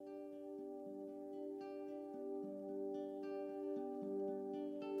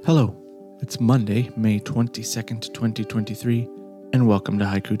Hello, it's Monday, May 22nd, 2023, and welcome to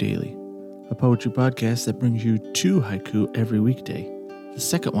Haiku Daily, a poetry podcast that brings you 2 haiku every weekday, the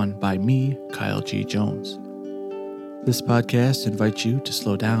second one by me, Kyle G. Jones. This podcast invites you to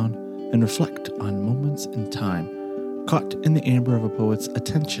slow down and reflect on moments in time, caught in the amber of a poet's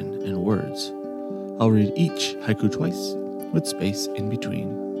attention and words. I'll read each haiku twice, with space in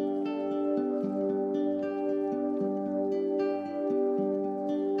between.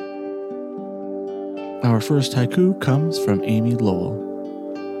 Our first haiku comes from Amy Lowell.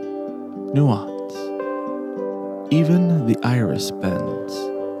 Nuance. Even the iris bends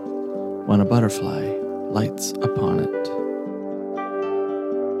when a butterfly lights upon it.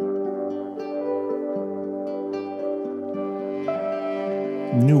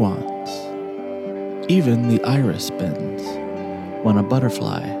 Nuance. Even the iris bends when a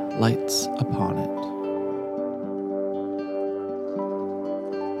butterfly lights upon it.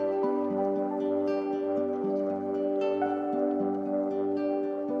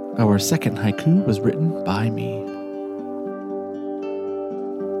 Our second haiku was written by me.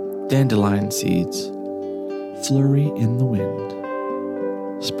 Dandelion seeds, flurry in the wind,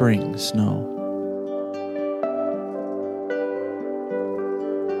 spring snow.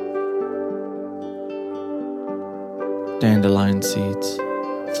 Dandelion seeds,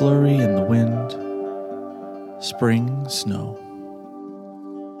 flurry in the wind, spring snow.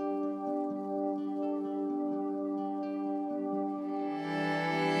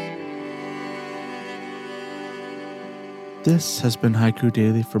 This has been Haiku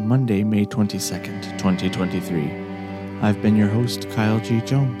Daily for Monday, May 22nd, 2023. I've been your host, Kyle G.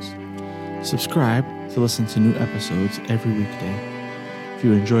 Jones. Subscribe to listen to new episodes every weekday. If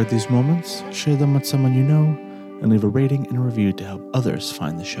you enjoyed these moments, share them with someone you know, and leave a rating and a review to help others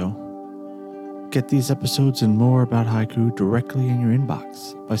find the show. Get these episodes and more about haiku directly in your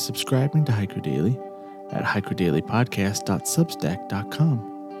inbox by subscribing to Haiku Daily at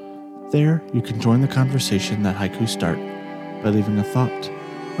haikudailypodcast.substack.com. There, you can join the conversation that haiku start by leaving a thought,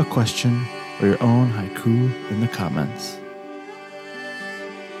 a question, or your own haiku in the comments.